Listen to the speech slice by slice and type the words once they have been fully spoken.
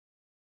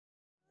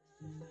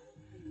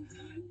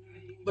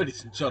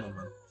Ladies and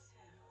gentlemen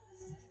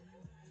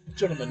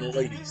and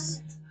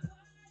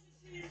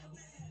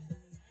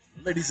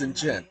ladies and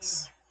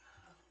gents,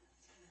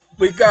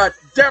 we got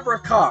Deborah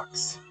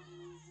Cox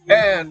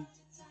and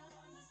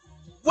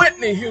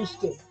Whitney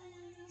Houston,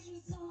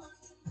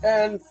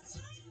 and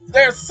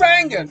they're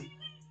singing.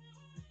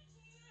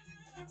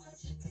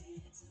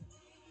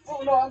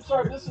 Oh no, I'm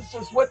sorry, this is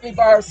just Whitney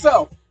by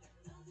herself.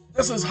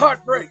 This is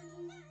Heartbreak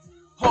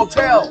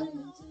Hotel.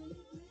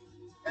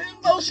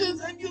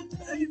 Emotions and you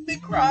made me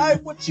cry.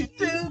 What you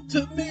did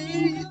to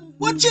me?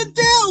 What you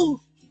do?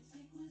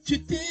 What you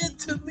did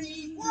to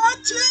me?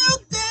 What you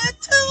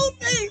did to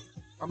me?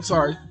 I'm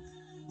sorry.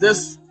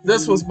 This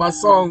was my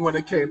song when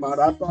it came out.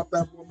 I thought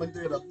that woman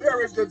did a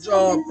very good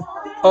job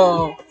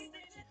of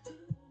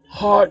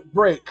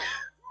Heartbreak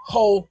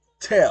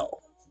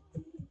Hotel.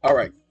 All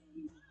right.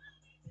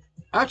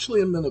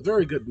 Actually, I'm in a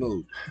very good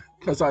mood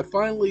because I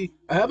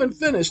haven't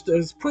finished.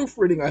 There's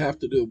proofreading I have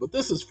to do, but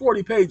this is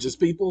 40 pages,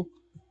 people.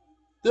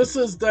 This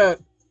is that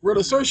writ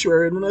of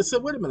certiorari. And then I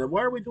said, wait a minute,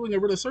 why are we doing a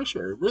writ of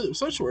certiorari? Writ of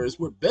certiorari is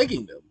we're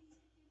begging them.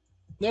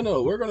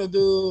 No, we're going to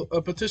do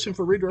a petition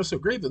for redress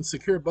of grievance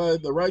secured by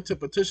the right to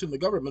petition the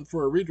government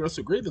for a redress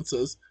of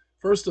grievances,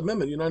 First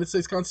Amendment, United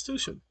States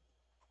Constitution.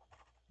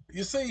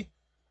 You see,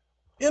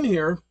 in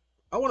here,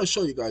 I want to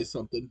show you guys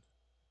something.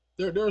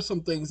 There are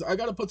some things. I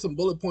got to put some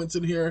bullet points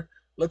in here,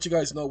 let you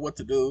guys know what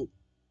to do.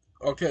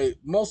 Okay,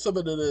 most of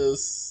it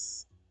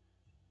is,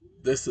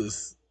 this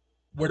is,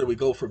 where do we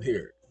go from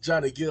here?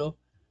 Johnny Gill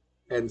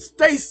and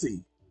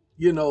Stacy,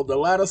 the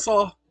ladder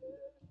saw.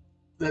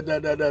 Where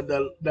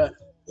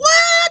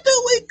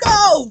do we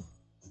go?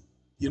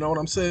 You know what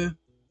I'm saying?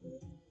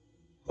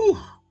 Whew.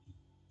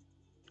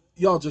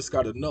 Y'all just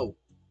got to know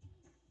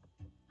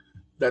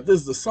that this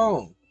is the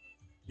song,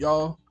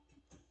 y'all,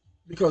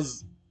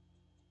 because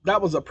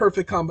that was a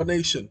perfect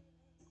combination.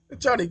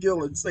 Johnny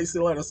Gill and Stacey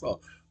Lattisaw.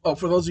 Oh,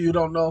 for those of you who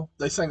don't know,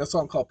 they sang a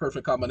song called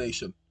Perfect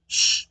Combination.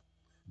 Shh.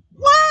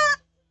 What?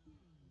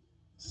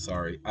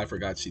 Sorry, I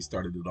forgot she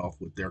started it off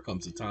with There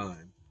Comes a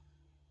Time.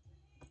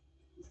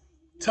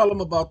 Tell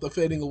them about the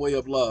fading away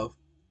of love.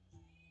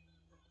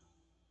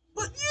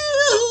 But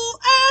you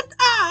and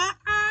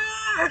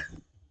I.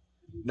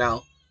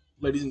 Now,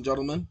 ladies and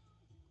gentlemen,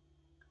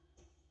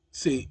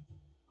 see,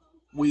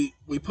 we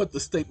put the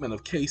statement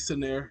of case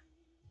in there,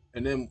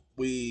 and then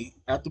we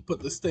have to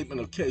put the statement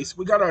of case.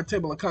 We got our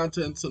table of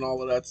contents and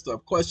all of that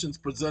stuff. Questions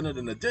presented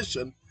in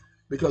addition,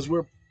 because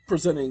we're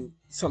presenting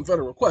some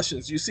federal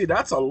questions. You see,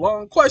 that's a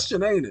long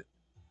question, ain't it?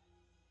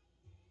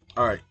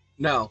 All right.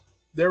 Now,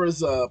 there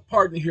is a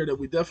part in here that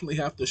we definitely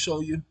have to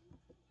show you.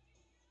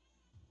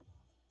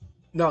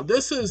 Now,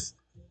 this is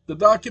the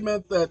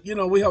document that,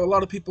 we have a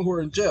lot of people who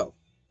are in jail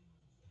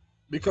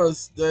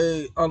because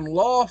they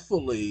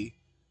unlawfully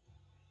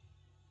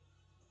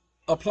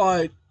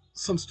applied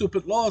some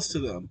stupid laws to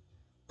them.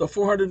 The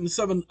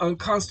 407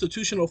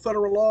 unconstitutional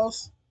federal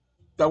laws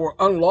that were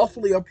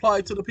unlawfully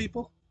applied to the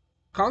people.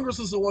 Congress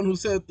is the one who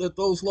said that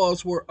those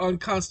laws were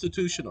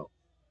unconstitutional.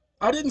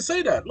 I didn't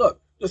say that. Look,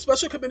 the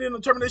Special Committee on the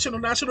Determination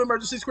of National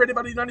Emergencies created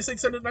by the United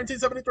States Senate in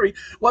 1973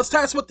 was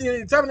tasked with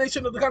the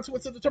examination of the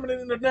consequences of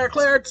determining the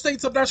declared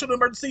states of national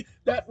emergency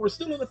that were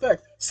still in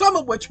effect, some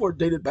of which were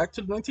dated back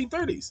to the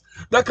 1930s.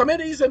 The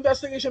committee's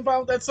investigation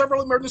found that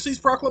several emergencies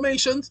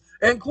proclamations,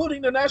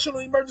 including the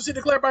national emergency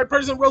declared by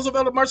President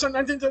Roosevelt in March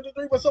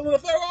 1973, were still in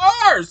effect.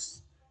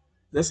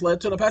 This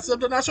led to the passage of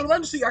the National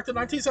Emergency Act of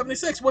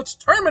 1976, which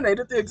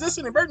terminated the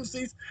existing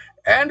emergencies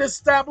and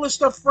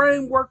established a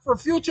framework for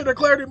future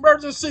declared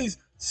emergencies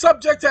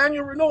subject to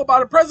annual renewal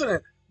by the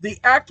President. The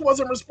act was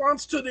in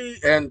response to the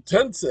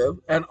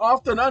intensive and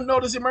often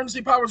unnoticed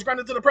emergency powers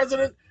granted to the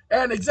President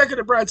and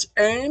executive branch,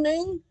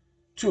 aiming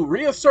to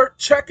reassert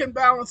check and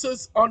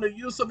balances on the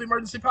use of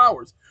emergency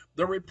powers.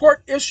 The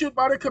report issued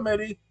by the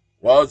committee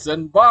was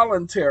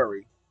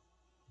involuntary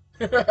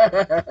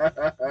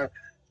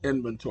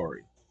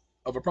inventory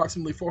of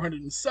approximately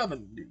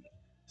 470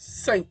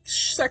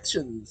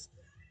 sections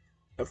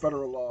of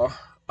federal law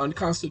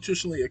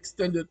unconstitutionally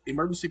extended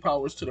emergency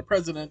powers to the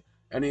president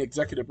and the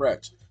executive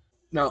branch.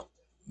 Now,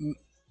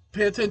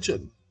 pay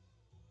attention.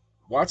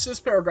 Watch this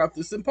paragraph.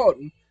 This is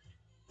important.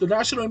 The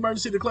national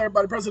emergency declared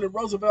by the President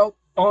Roosevelt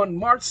on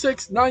March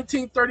 6,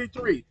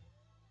 1933.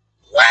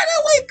 Where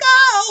do we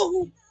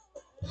go?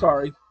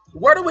 Sorry.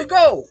 Where do we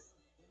go?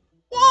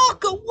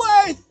 Walk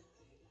away.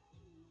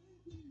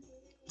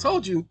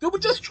 Told you. Did we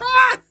just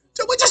try?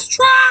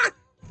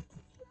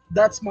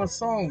 That's my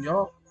song,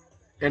 y'all.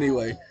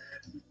 Anyway,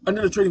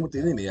 under the Treaty with the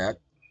Enemy Act,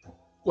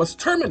 was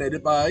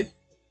terminated by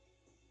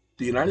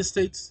the United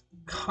States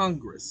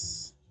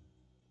Congress.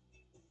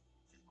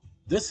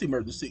 This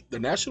emergency, the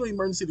national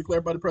emergency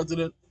declared by the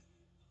President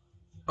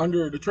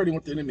under the Trading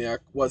with the Enemy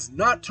Act, was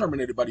not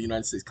terminated by the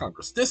United States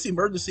Congress. This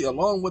emergency,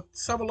 along with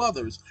several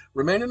others,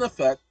 remained in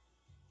effect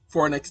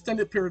for an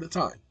extended period of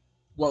time.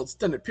 Well,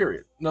 extended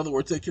period. In other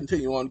words, they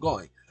continue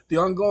ongoing. The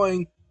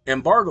ongoing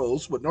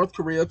embargoes with North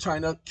Korea,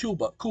 China,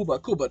 Cuba,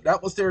 that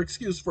was their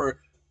excuse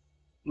for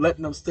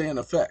letting them stay in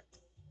effect.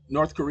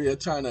 North Korea,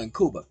 China, and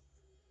Cuba.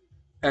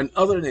 and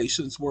other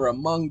nations were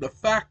among the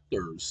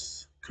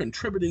factors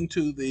contributing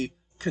to the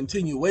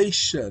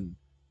continuation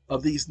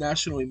of these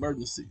national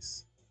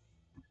emergencies.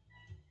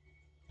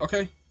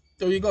 Okay,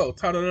 there you go.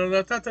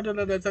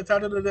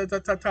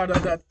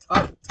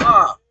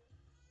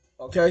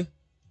 Okay,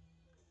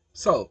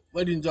 so,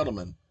 ladies and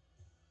gentlemen,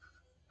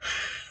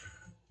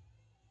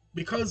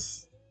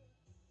 because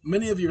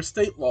many of your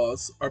state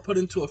laws are put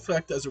into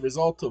effect as a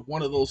result of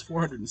one of those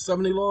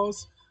 470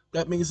 laws,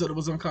 that means that it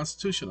was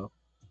unconstitutional,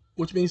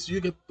 which means you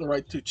get the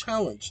right to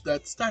challenge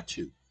that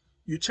statute.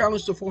 You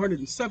challenge the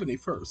 470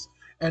 first,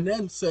 and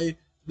then say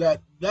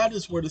that that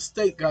is where the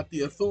state got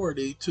the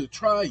authority to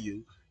try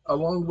you,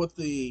 along with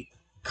the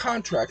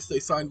contracts they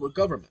signed with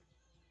government.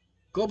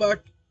 Go back,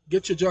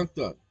 get your junk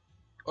done.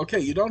 Okay,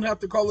 you don't have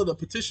to call it a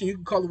petition. You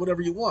can call it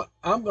whatever you want.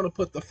 I'm going to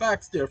put the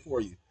facts there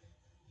for you.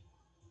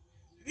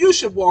 You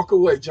should walk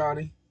away,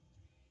 Johnny.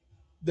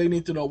 They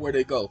need to know where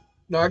they go.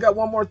 Now, I got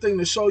one more thing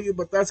to show you,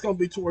 but that's going to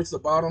be towards the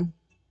bottom.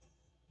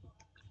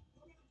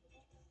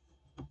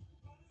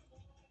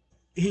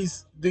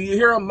 Do you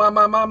hear him?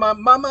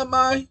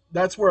 My.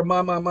 That's where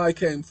my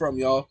came from,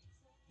 y'all.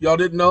 Y'all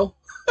didn't know?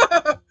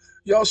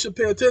 Y'all should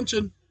pay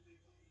attention.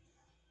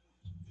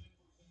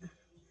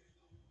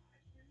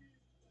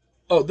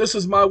 Oh, this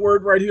is my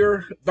word right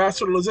here,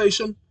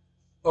 bastardization.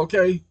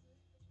 Okay.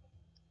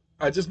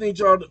 I just need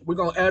y'all, we're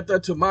going to add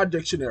that to my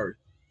dictionary.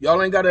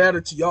 Y'all ain't got to add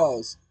it to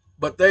y'all's,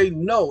 but they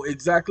know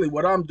exactly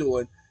what I'm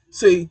doing.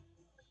 See,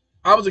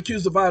 I was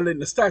accused of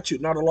violating the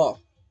statute, not a law.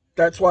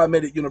 That's why I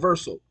made it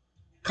universal.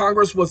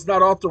 Congress was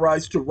not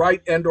authorized to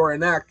write and or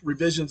enact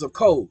revisions of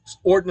codes,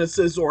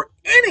 ordinances, or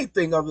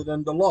anything other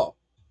than the law.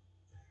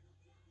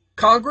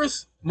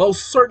 Congress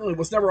most certainly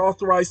was never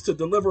authorized to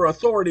deliver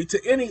authority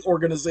to any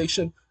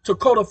organization to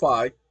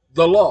codify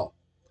the law.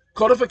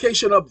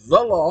 Codification of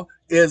the law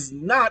is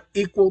not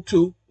equal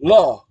to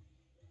law,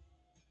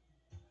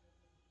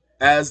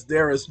 as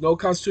there is no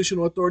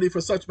constitutional authority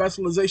for such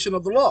bastardization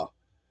of the law.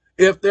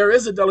 If there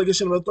is a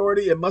delegation of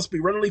authority, it must be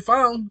readily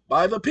found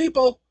by the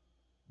people.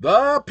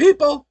 The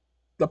people,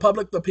 the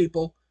public, the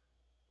people,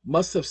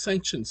 must have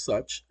sanctioned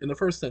such in the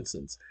first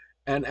instance.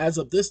 And as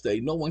of this day,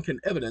 no one can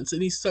evidence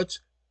any such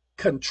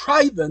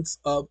contrivance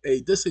of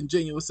a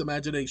disingenuous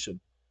imagination.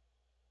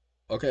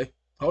 Okay,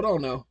 hold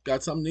on now.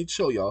 Got something need to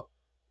show y'all.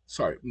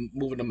 Sorry,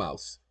 moving the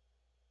mouse.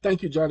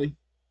 Thank you, Johnny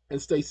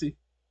and Stacy.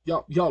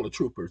 Y'all are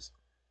troopers.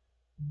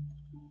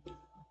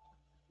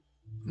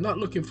 Not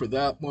looking for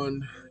that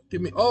one.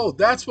 Give me. Oh,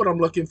 that's what I'm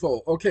looking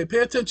for. Okay, pay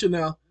attention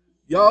now.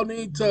 Y'all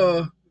need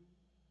to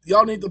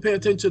pay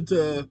attention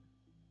to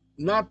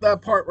not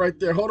that part right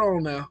there. Hold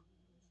on now.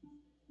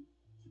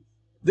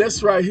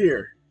 This right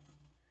here.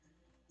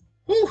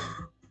 Whew.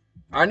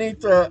 I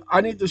need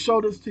to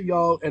show this to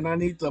y'all, and I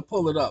need to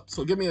pull it up.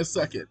 So give me a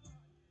second.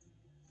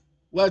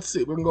 Let's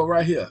see. We're gonna go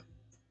right here.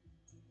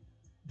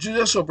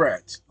 Judicial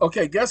branch.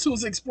 Okay, guess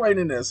who's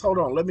explaining this? Hold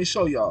on, let me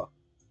show y'all.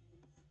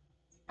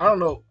 I don't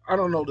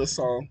know this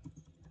song,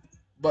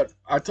 but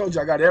I told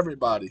you I got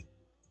everybody.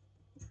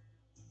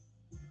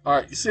 All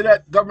right, you see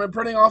that government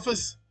printing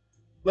office?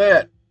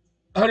 Led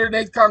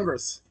 108th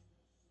Congress,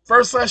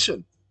 first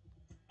session.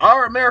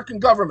 Our American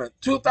government,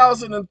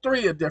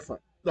 2003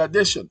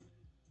 edition.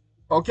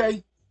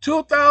 Okay,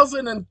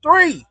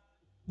 2003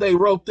 they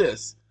wrote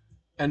this,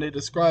 and they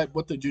described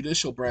what the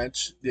judicial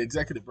branch, the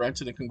executive branch,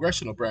 and the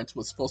congressional branch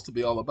was supposed to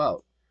be all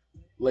about.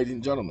 Ladies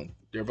and gentlemen,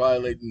 they're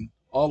violating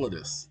all of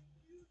this.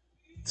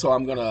 So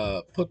I'm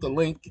gonna put the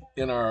link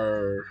in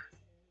our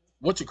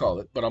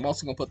but I'm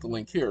also gonna put the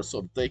link here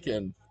so that they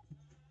can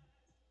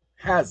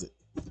has it.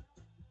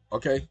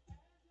 Okay,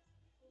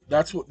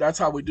 that's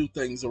how we do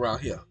things around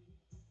here.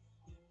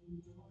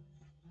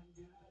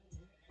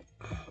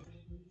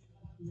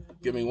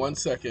 Give me 1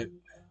 second.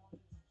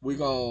 We're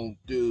gonna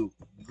do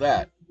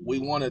that. We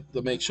wanted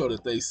to make sure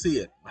that they see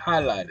it,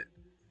 highlight it.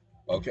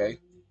 Okay,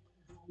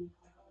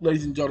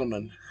 ladies and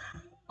gentlemen,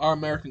 our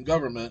American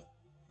government,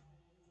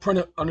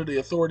 printed under the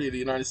authority of the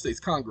United States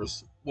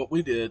Congress, what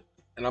we did,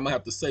 and I'm gonna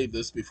have to save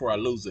this before I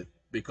lose it,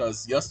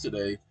 because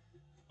yesterday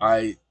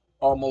I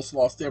almost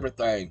lost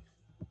everything.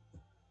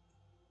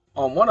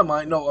 On one of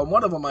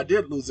them I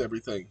did lose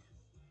everything.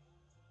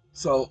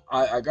 So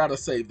I gotta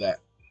save that.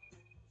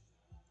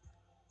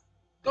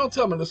 Don't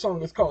tell me the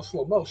song is called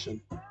Slow Motion.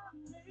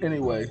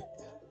 Anyway,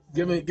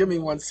 give me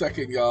 1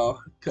 second, y'all,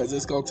 because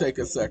it's gonna take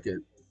a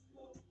second.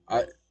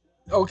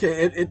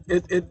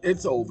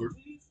 It's over.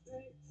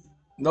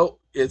 Nope,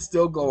 it's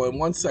still going.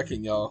 1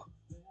 second, y'all.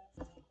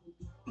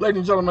 Ladies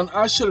and gentlemen,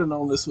 I should have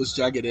known this was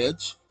Jagged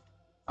Edge.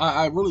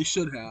 I really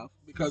should have,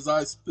 because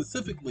I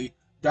specifically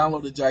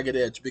downloaded Jagged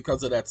Edge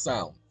because of that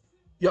sound.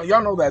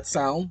 Y'all know that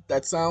sound.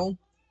 That's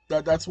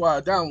why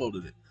I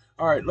downloaded it.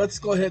 All right, let's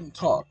go ahead and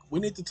talk.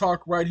 We need to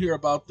talk right here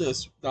about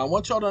this. Now, I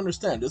want y'all to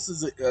understand, this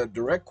is a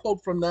direct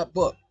quote from that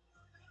book.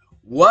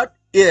 What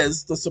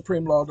is the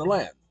supreme law of the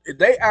land?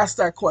 They asked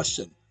that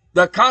question.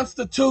 The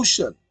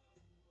Constitution.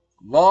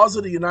 Laws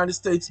of the United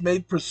States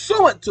made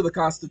pursuant to the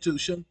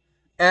Constitution,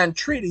 and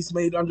treaties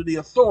made under the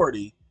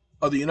authority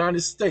of the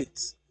United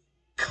States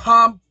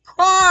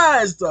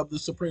comprised of the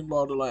supreme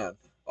law of the land.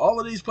 All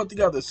of these put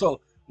together.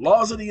 So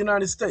laws of the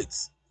United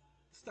States,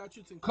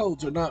 statutes and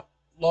codes are not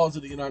laws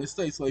of the United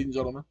States, ladies and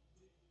gentlemen.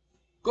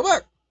 Go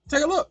back,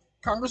 take a look.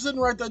 Congress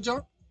didn't write that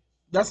junk.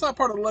 That's not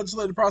part of the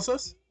legislative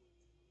process.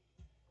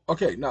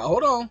 Okay, now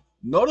hold on.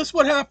 Notice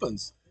what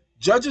happens.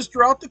 Judges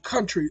throughout the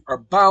country are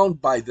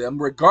bound by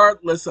them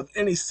regardless of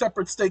any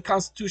separate state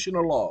constitution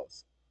or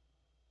laws.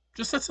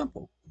 Just that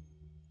simple.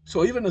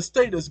 So even the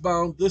state is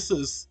bound. This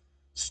is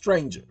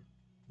Stranger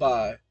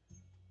by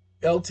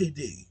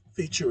LTD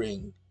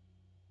featuring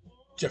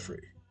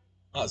Jeffrey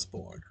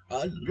Osborne.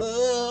 I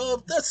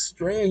love the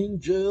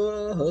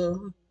stranger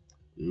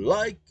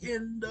like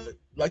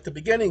the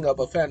beginning of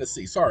a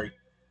fantasy. Sorry.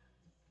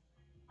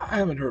 I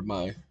haven't heard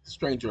my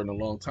stranger in a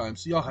long time,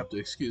 so y'all have to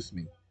excuse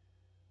me.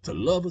 To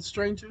love a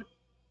stranger?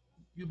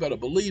 You better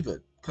believe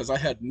it, because I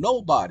had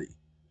nobody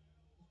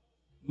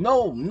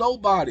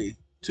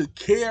to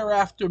care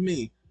after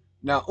me.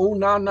 Now, ooh,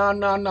 nah, nah,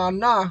 nah, nah,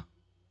 nah.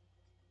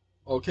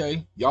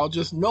 Okay? Y'all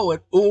just know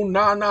it. Ooh,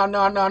 nah, nah,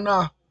 nah, nah,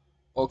 nah.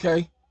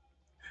 Okay?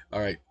 All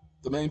right.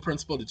 The main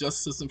principle of the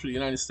justice system for the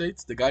United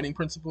States, the guiding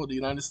principle of the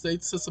United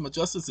States system of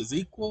justice is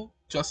equal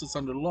justice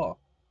under the law.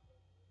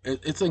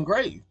 It's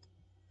engraved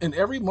in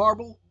every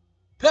marble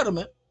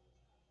pediment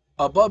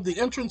above the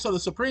entrance of the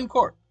Supreme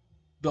Court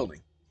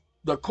building.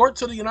 The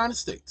courts of the United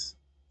States.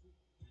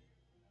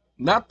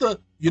 Not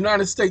the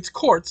United States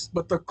courts,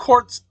 but the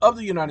courts of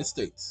the United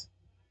States.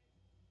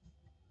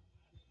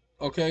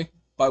 Okay?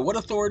 By what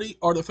authority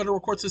are the federal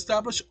courts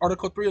established?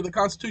 Article 3 of the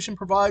Constitution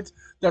provides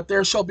that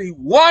there shall be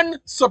one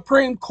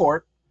Supreme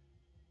Court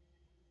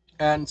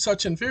and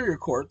such inferior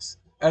courts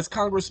as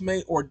Congress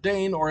may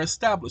ordain or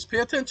establish. Pay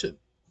attention.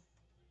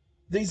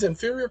 These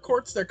inferior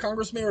courts that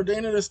Congress may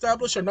ordain and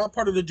establish are not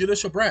part of the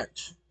judicial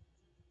branch.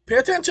 Pay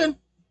attention.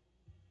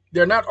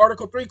 They're not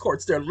Article 3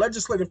 courts. They're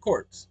legislative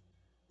courts.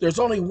 There's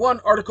only one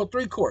Article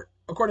 3 court,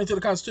 according to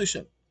the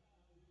Constitution.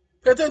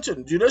 Pay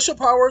attention. Judicial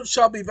power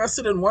shall be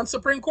vested in one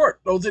Supreme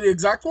Court. Those are the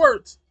exact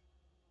words.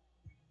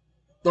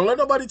 Don't let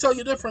nobody tell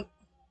you different.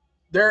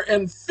 They're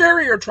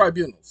inferior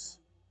tribunals.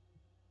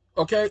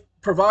 Okay?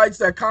 Provides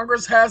that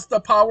Congress has the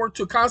power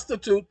to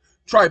constitute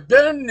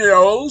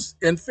tribunals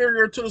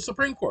inferior to the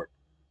Supreme Court.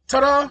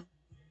 Ta-da!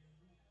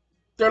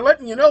 They're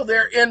letting you know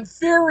they're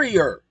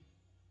inferior.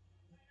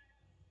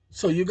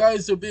 So you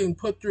guys are being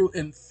put through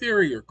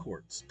inferior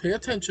courts. Pay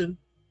attention.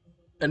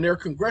 And they're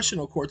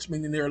congressional courts,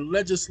 meaning they're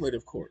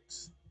legislative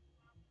courts.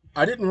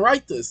 I didn't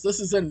write this. This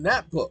is in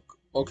that book,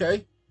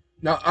 okay?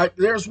 Now,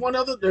 there's one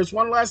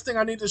last thing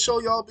I need to show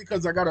y'all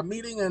because I got a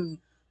meeting in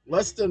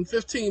less than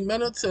 15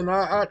 minutes, and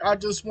I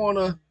just want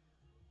to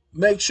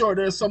make sure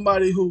there's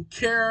somebody who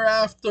care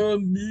after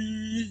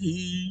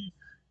me.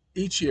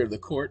 Each year, the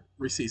court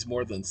receives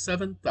more than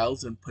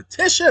 7,000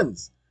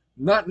 petitions,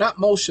 not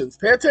motions.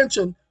 Pay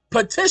attention.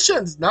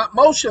 Petitions, not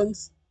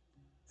motions,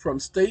 from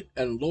state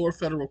and lower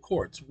federal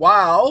courts.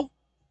 While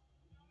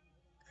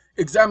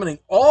examining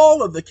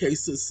all of the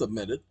cases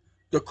submitted,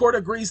 the court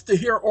agrees to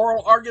hear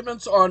oral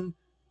arguments on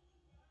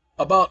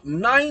about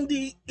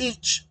 90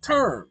 each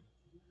term.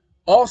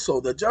 Also,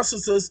 the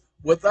justices,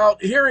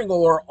 without hearing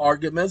oral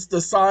arguments,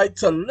 decide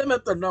to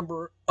limit the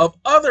number of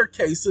other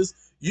cases,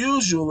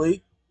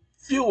 usually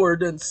fewer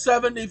than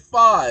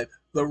 75.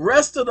 The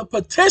rest of the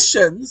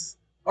petitions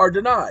are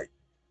denied.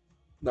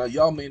 Now,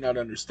 y'all may not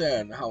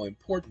understand how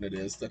important it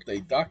is that they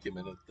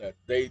documented that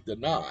they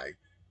deny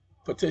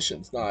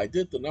petitions. Now, I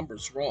did the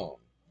numbers wrong.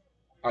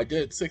 I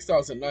did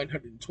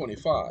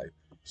 6,925.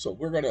 So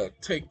we're going to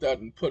take that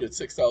and put it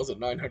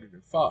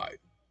 6,905.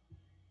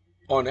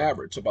 On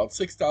average, about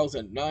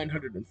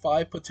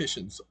 6,905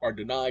 petitions are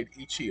denied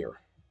each year.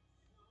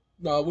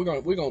 No, we're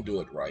gonna do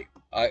it right.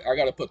 I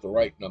got to put the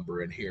right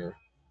number in here.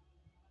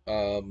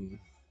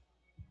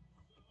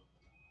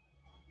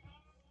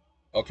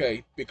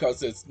 Okay,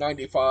 because it's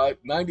 90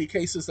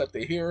 cases that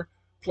they hear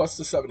plus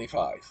the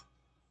 75.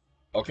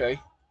 Okay,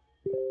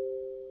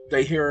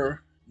 they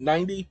hear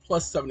 90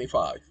 plus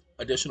 75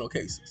 additional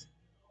cases.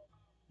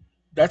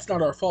 That's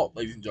not our fault,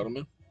 ladies and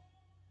gentlemen.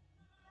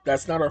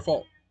 That's not our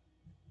fault.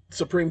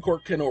 Supreme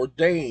Court can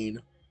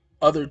ordain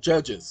other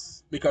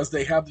judges because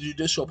they have the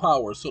judicial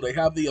power, so they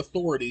have the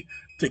authority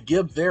to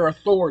give their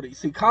authority.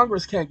 See,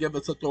 Congress can't give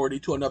its authority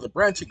to another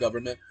branch of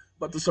government,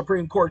 but the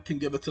Supreme Court can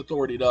give its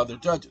authority to other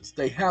judges.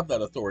 They have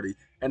that authority,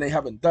 and they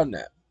haven't done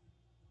that.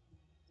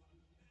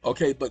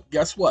 Okay, but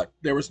guess what?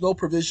 There is no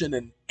provision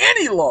in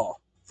any law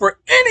for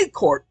any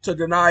court to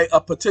deny a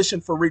petition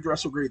for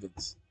redress or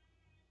grievance.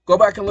 Go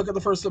back and look at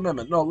the First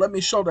Amendment. No, let me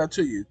show that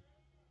to you.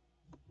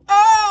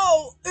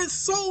 Oh, it's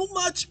so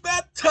much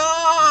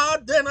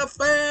better than a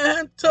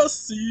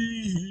fantasy.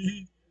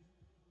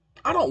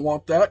 I don't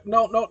want that.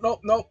 No.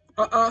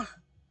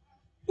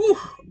 Whew,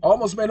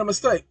 almost made a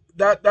mistake.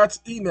 That's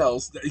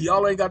emails.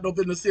 Y'all ain't got no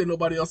business seeing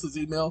nobody else's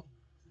email.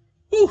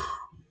 Whew.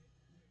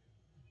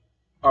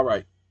 All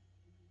right.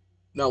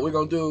 Now we're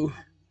going to do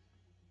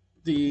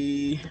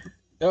the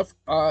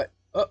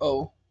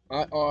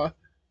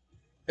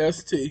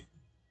FIRSTAMENT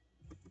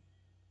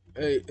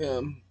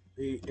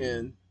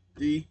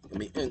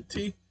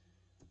D-M-E-N-T.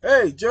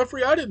 Hey,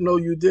 Jeffrey, I didn't know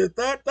you did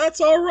that.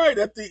 That's all right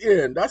at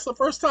the end. That's the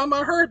first time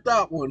I heard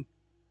that one.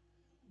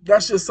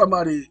 That's just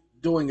somebody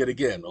doing it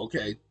again,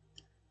 okay?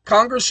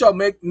 Congress shall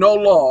make no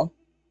law.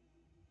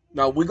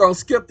 Now, we're going to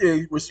skip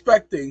the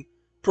respecting,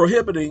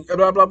 prohibiting,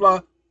 blah, blah,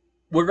 blah.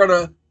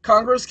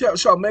 Congress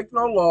shall make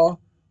no law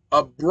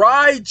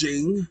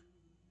obliging.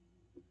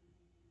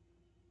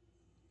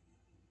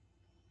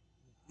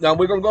 Now,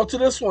 we're going to go to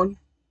this one.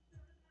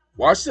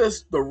 Watch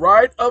this. The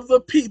right of the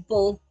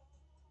people.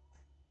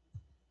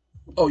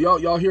 Oh,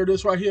 y'all hear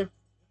this right here?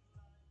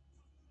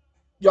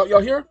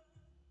 Y'all hear?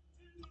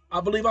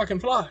 I believe I can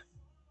fly.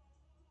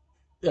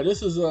 Yeah,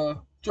 this is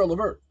Joe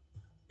Levert.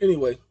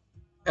 Anyway,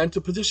 and to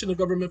petition the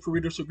government for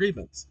redress of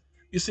grievance.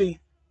 You see,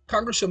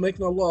 Congress shall make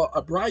no law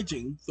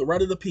obliging the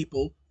right of the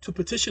people to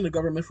petition the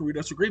government for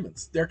redress of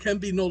grievance. There can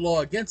be no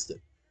law against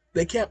it.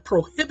 They can't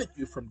prohibit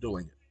you from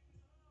doing it.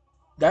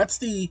 That's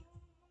the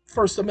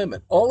First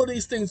Amendment. All of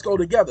these things go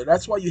together.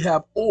 That's why you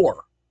have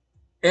or,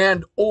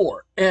 and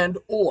or, and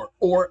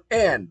or,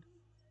 and.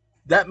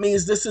 That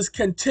means this is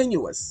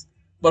continuous.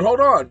 But hold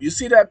on, you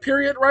see that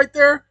period right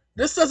there?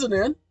 This doesn't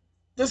end.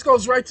 This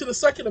goes right to the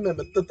Second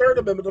Amendment, the Third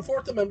Amendment, the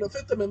Fourth Amendment, the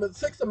Fifth Amendment, the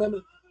Sixth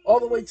Amendment, all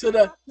the way to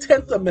the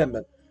 10th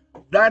Amendment.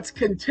 That's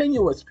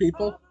continuous,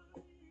 people.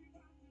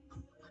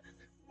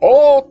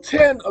 All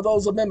 10 of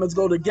those amendments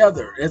go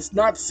together. It's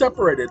not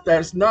separated.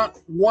 There's not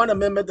one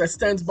amendment that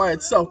stands by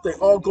itself. They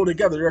all go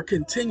together. They're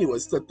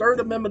continuous. The Third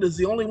Amendment is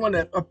the only one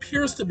that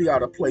appears to be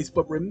out of place.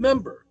 But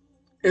remember,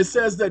 it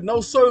says that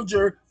no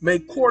soldier may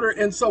quarter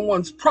in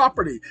someone's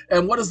property.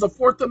 And what does the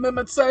Fourth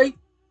Amendment say?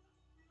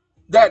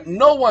 That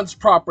no one's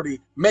property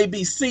may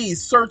be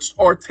seized, searched,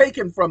 or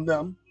taken from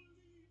them.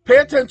 Pay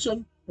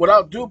attention.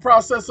 Without due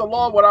process of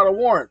law, without a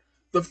warrant.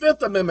 The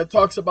Fifth Amendment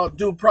talks about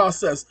due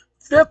process.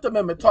 Fifth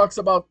Amendment talks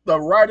about the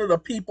right of the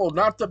people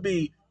not to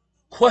be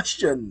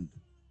questioned.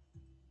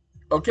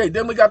 Okay,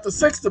 then we got the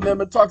Sixth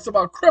Amendment talks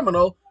about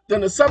criminal. Then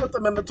the Seventh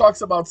Amendment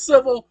talks about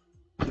civil.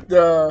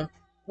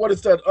 What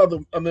is that other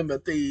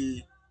amendment?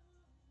 The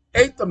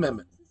Eighth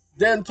Amendment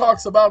then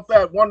talks about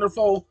that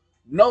wonderful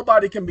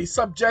nobody can be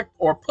subject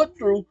or put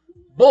through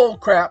bull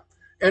crap.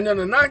 And then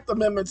the Ninth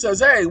Amendment says,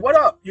 hey, what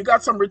up? You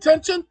got some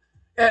retention?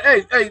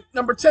 And hey,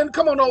 number 10,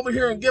 come on over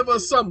here and give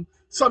us some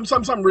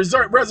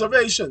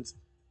reservations.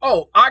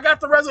 Oh, I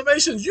got the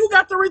reservations. You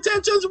got the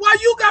retentions. Why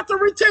you got the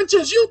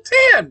retentions? You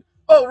 10.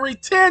 Oh,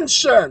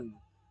 retention.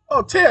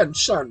 Oh,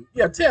 tension.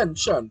 Yeah,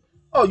 tension.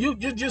 Oh, you're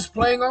just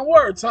playing on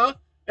words, huh?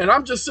 And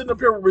I'm just sitting up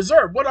here with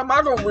reserve. What am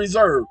I going to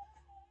reserve?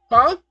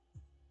 Huh?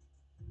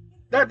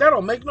 That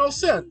don't make no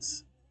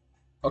sense.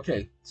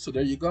 Okay, so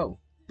there you go.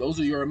 Those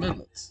are your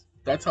amendments.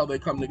 That's how they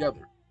come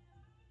together.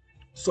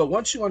 So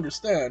once you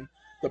understand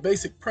the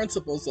basic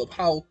principles of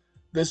how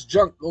this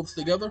junk goes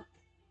together,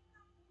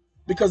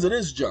 because it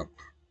is junk.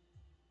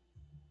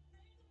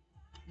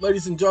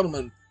 Ladies and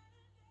gentlemen,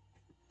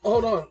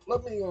 hold on.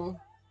 Let me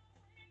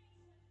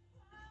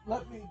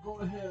go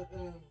ahead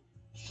and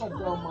shut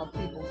down my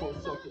people for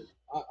a second.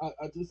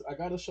 I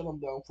gotta shut them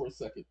down for a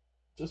second,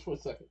 just for a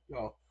second,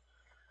 y'all,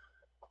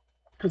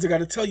 because I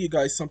gotta tell you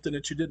guys something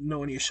that you didn't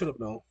know and you should have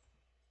known.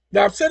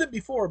 Now I've said it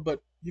before,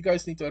 but you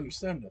guys need to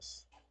understand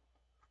this.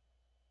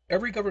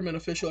 Every government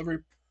official, every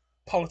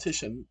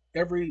politician,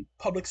 every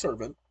public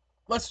servant.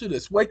 Let's do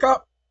this. Wake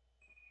up.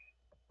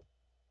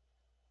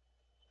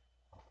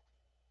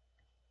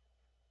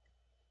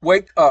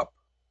 Wake up.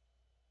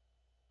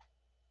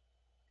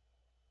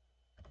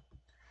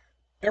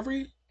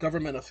 Every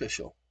government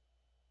official,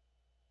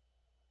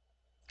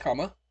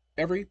 comma,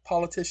 every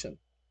politician,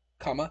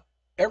 comma,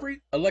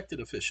 every elected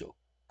official,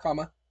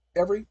 comma,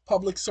 every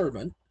public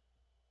servant,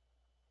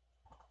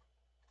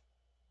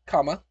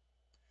 comma,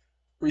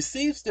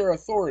 receives their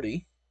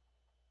authority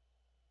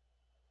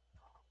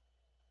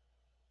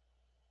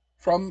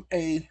from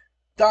a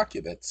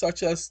document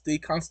such as the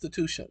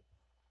Constitution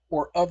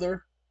or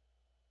other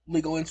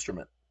legal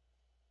instrument.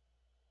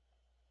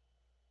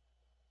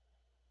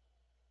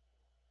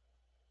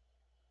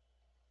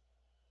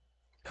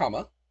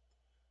 Comma,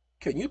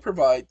 can you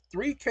provide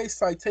 3 case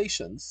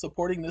citations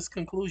supporting this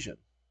conclusion?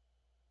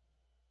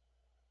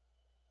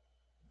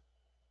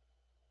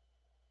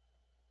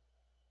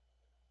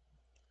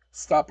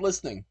 Stop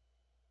listening.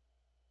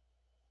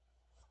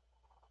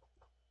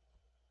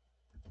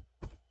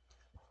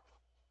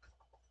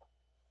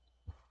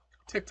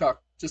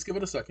 TikTok, just give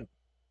it a second.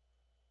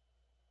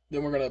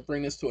 Then we're going to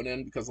bring this to an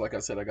end because, like I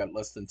said, I got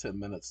less than 10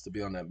 minutes to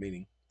be on that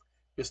meeting.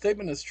 Your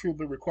statement is true,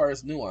 but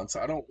requires nuance.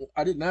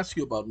 I didn't ask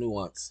you about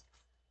nuance.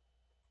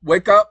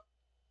 Wake up.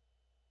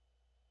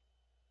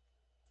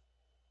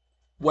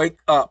 Wake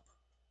up.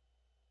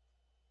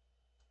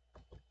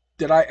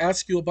 Did I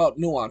ask you about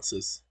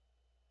nuances?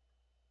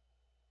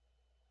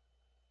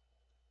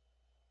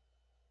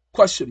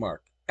 Question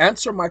mark.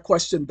 Answer my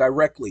question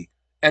directly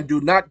and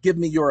do not give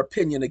me your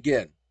opinion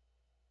again.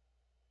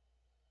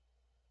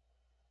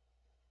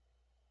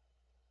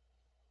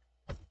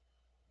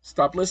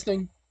 Stop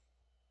listening.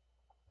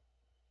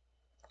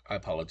 I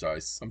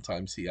apologize.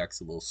 Sometimes he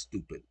acts a little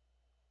stupid.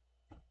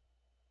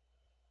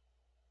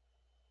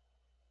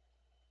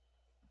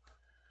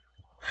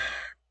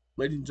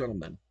 ladies and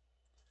gentlemen,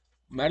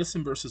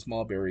 Madison versus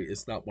Marbury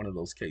is not one of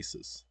those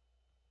cases.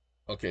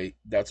 Okay,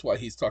 that's why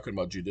he's talking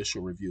about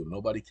judicial review.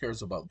 Nobody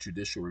cares about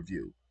judicial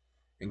review.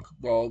 It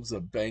involves a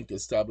bank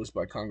established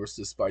by Congress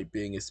despite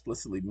being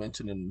explicitly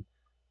mentioned in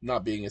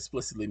not being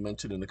explicitly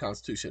mentioned in the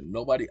Constitution.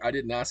 I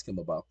didn't ask him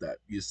about that.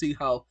 You see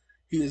how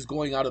he is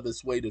going out of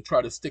his way to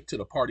try to stick to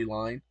the party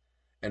line?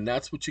 And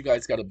that's what you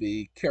guys got to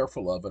be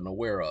careful of and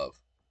aware of.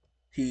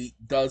 He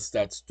does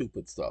that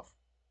stupid stuff.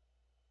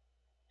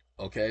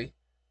 Okay?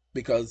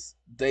 Because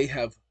they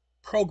have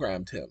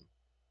programmed him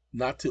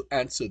not to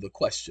answer the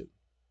question.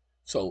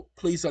 So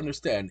please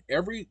understand,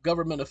 every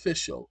government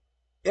official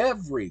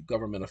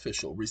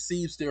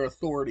receives their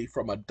authority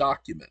from a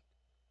document.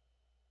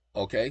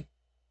 Okay?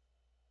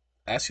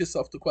 Ask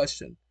yourself the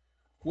question,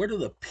 where do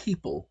the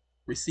people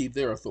receive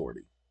their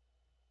authority?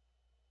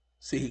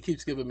 See, he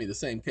keeps giving me the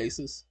same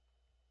cases.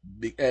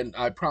 And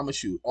I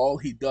promise you, all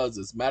he does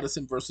is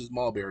Madison versus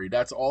Marbury.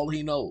 That's all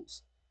he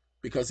knows,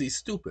 because he's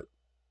stupid.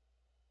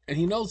 And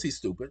he knows he's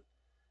stupid.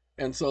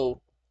 And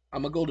so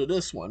I'm going to go to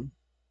this one.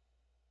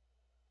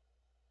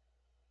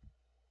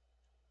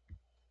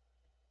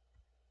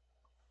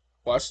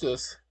 Watch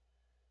this.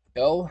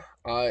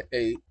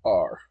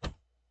 LIAR.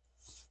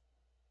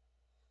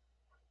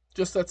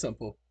 Just that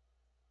simple.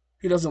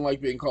 He doesn't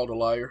like being called a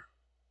liar.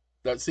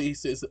 He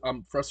says,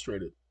 I'm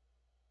frustrated.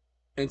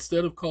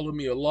 Instead of calling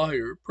me a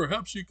liar,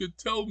 perhaps you could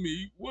tell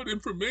me what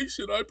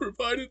information I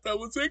provided that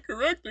was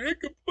incorrect or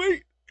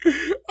incomplete.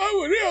 I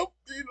would help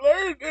me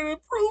learn and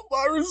improve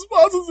my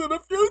responses in the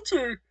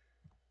future.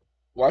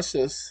 Watch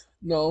this.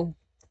 No.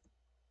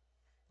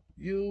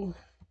 UAREALIAR.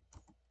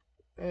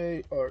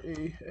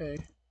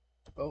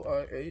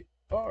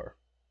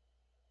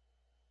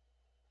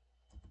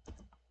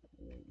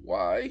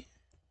 Why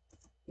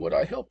would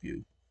I help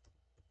you?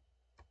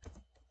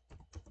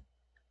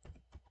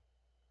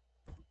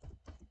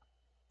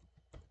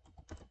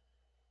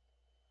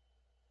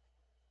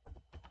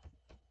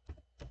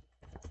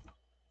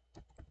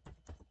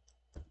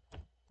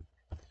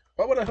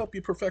 Why would I help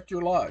you perfect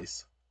your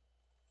lies?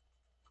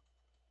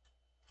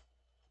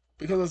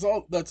 Because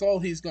that's all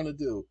he's going to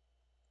do.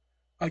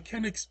 I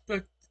can't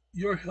expect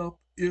your help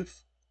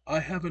if I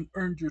haven't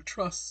earned your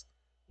trust.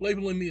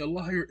 Labeling me a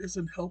liar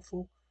isn't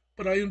helpful,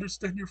 but I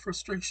understand your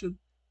frustration.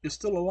 You're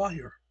still a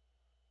liar.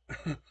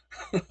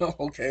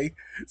 Okay,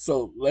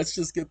 so let's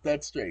just get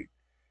that straight.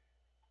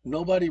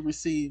 Nobody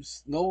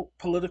receives, no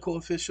political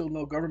official,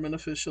 no government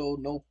official,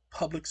 no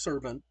public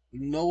servant,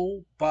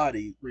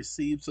 nobody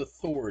receives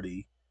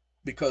authority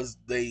because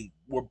they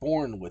were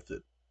born with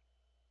it.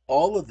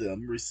 All of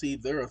them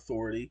receive their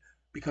authority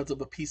because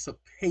of a piece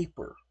of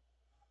paper.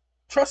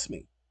 Trust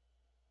me.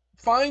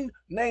 Name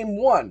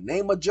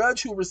a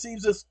judge who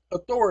receives this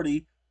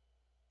authority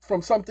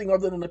from something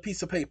other than a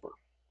piece of paper.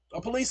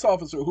 A police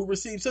officer who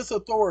receives his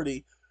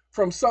authority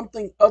from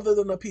something other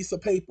than a piece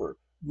of paper.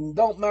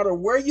 Don't matter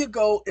where you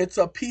go, it's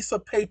a piece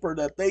of paper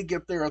that they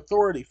get their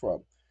authority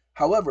from.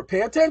 However,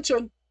 pay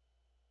attention.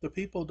 The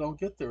people don't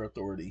get their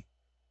authority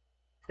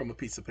from a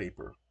piece of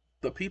paper.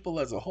 The people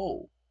as a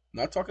whole.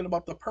 Not talking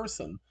about the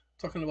person,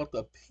 talking about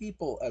the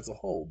people as a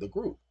whole, the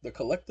group, the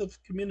collective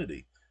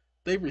community.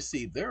 They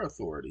receive their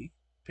authority.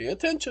 Pay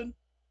attention.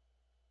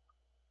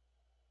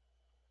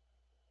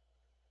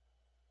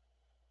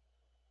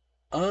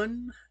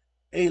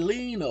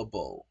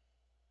 Unalienable.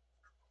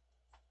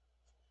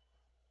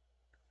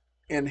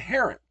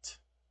 Inherent.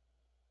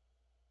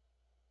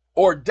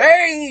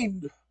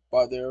 Ordained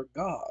by their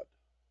God.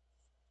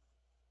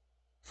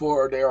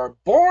 For they are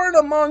born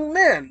among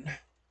men.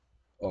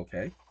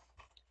 Okay.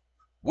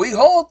 We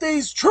hold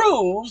these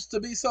truths to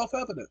be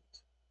self-evident.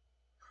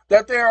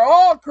 That they are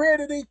all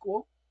created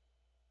equal.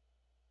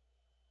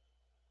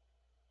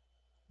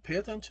 Pay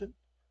attention.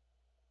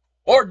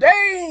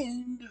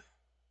 Ordained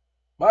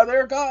by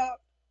their God.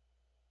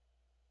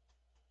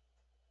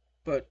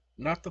 But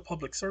not the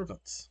public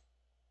servants.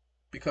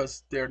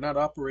 Because they're not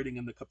operating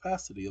in the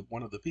capacity of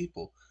one of the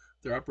people.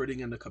 They're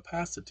operating in the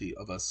capacity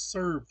of a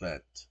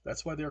servant.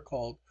 That's why they're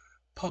called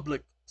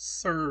public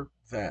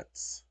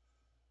servants.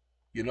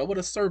 You know what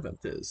a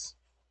servant is.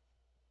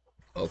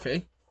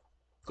 Okay?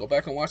 Go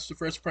back and watch The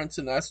Fresh Prince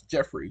and ask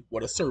Jeffrey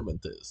what a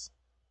servant is.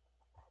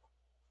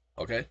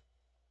 Okay?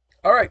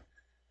 All right.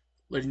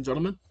 Ladies and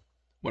gentlemen,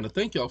 I want to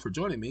thank y'all for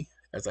joining me.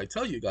 As I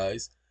tell you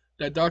guys,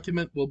 that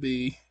document will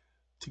be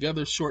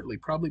together shortly,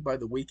 probably by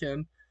the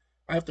weekend.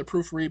 I have to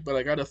proofread, but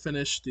I got to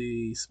finish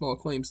the small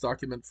claims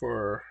document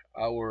for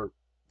our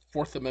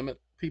Fourth Amendment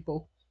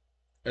people,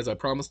 as I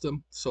promised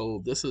them.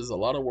 So this is a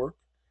lot of work.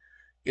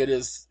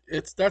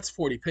 That's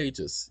 40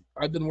 pages.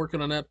 I've been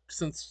working on that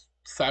since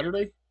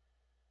Saturday.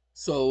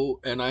 So,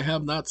 and I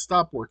have not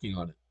stopped working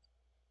on it.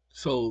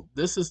 So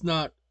this is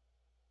not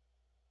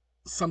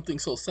something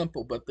so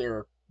simple, but there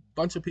are a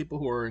bunch of people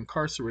who are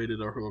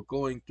incarcerated or who are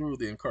going through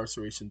the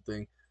incarceration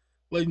thing.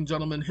 Ladies and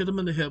gentlemen, hit them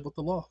in the head with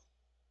the law.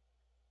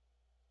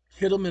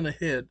 Hit them in the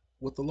head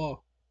with the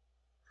law.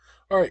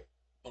 All right,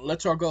 I'll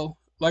let y'all go.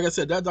 Like I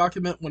said, that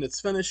document, when it's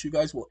finished, you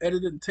guys will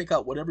edit it and take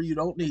out whatever you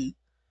don't need.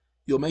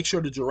 You'll make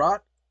sure to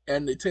Jurat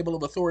and the table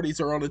of authorities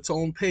are on its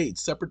own page,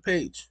 separate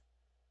page.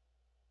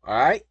 All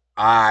right?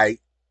 I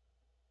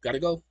gotta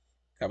go.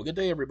 Have a good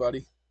day,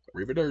 everybody.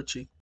 Arrivederci.